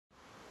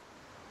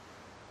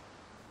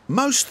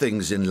Most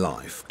things in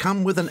life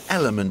come with an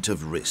element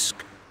of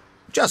risk.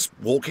 Just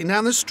walking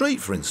down the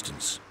street, for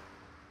instance.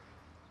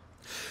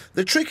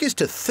 The trick is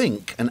to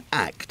think and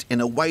act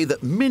in a way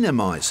that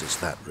minimises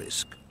that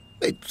risk.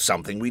 It's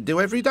something we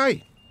do every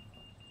day.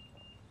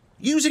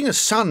 Using a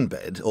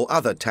sunbed or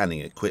other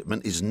tanning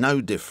equipment is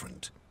no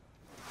different.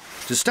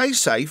 To stay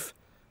safe,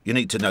 you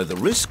need to know the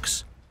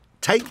risks,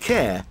 take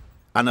care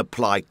and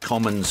apply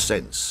common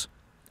sense.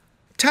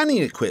 Tanning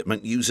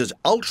equipment uses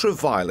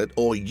ultraviolet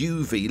or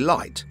UV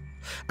light,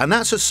 and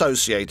that's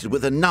associated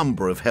with a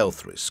number of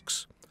health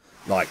risks,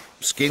 like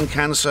skin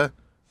cancer,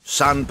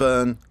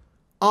 sunburn,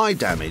 eye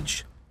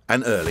damage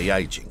and early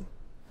ageing.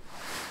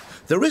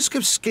 The risk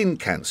of skin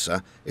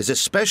cancer is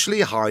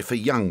especially high for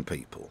young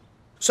people,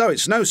 so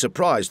it's no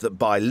surprise that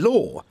by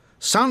law,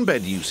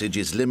 sunbed usage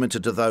is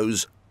limited to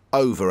those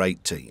over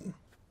 18.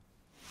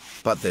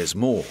 But there's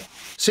more.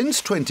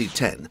 Since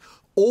 2010,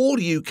 all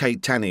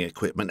UK tanning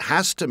equipment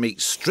has to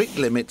meet strict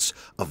limits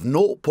of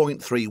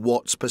 0.3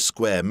 watts per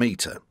square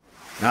metre.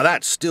 Now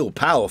that's still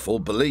powerful,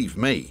 believe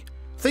me.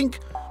 Think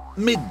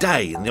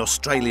midday in the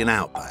Australian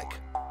outback.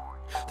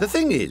 The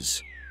thing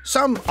is,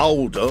 some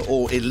older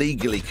or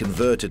illegally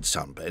converted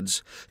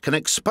sunbeds can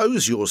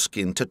expose your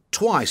skin to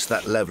twice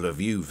that level of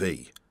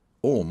UV,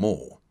 or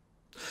more.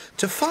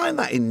 To find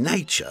that in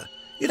nature,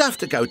 you'd have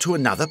to go to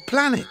another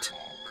planet.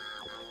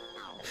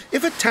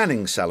 If a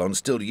tanning salon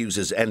still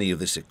uses any of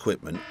this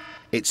equipment,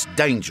 it's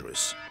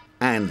dangerous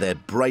and they're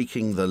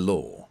breaking the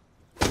law.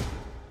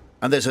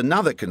 And there's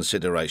another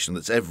consideration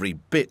that's every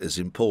bit as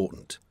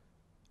important.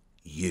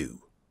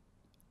 You.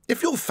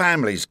 If your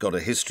family's got a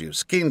history of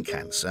skin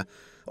cancer,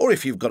 or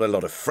if you've got a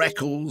lot of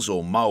freckles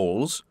or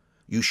moles,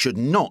 you should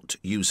not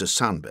use a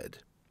sunbed.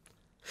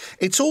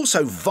 It's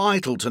also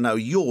vital to know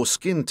your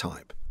skin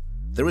type.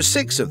 There are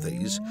 6 of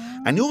these,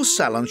 and your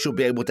salon should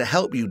be able to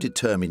help you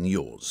determine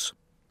yours.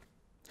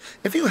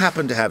 If you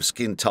happen to have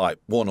skin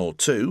type 1 or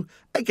 2,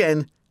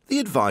 again, the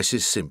advice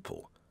is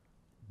simple.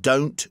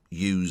 Don't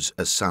use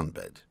a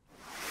sunbed.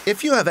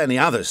 If you have any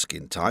other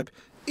skin type,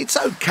 it's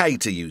okay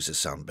to use a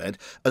sunbed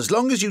as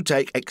long as you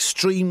take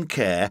extreme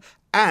care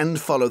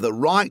and follow the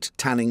right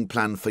tanning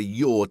plan for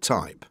your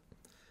type.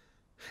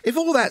 If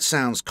all that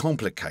sounds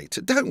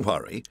complicated, don't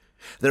worry.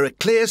 There are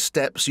clear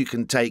steps you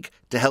can take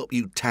to help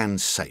you tan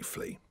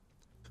safely.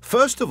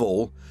 First of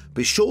all,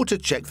 be sure to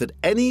check that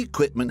any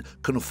equipment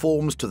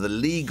conforms to the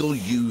legal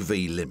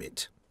UV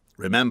limit.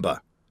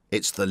 Remember,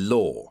 it's the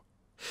law.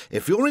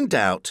 If you're in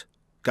doubt,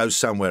 go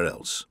somewhere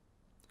else.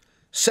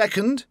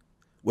 Second,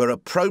 wear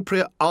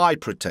appropriate eye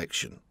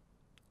protection.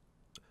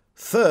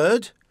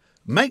 Third,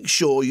 make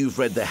sure you've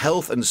read the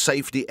Health and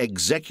Safety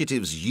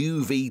Executive's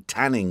UV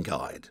tanning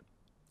guide.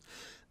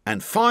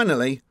 And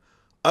finally,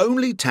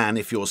 only tan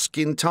if your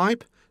skin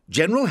type,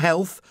 general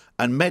health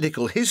and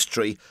medical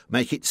history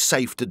make it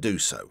safe to do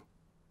so.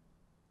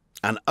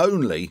 And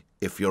only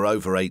if you're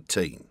over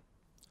 18.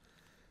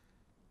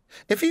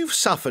 If you've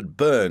suffered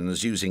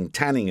burns using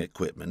tanning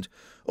equipment,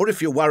 or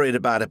if you're worried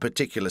about a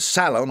particular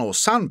salon or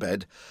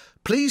sunbed,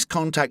 please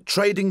contact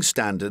Trading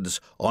Standards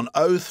on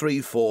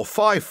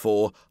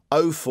 03454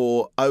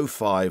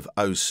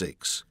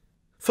 040506.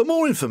 For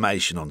more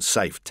information on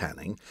safe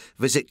tanning,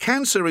 visit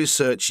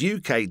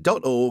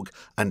cancerresearchuk.org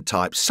and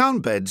type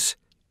sunbeds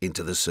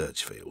into the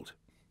search field.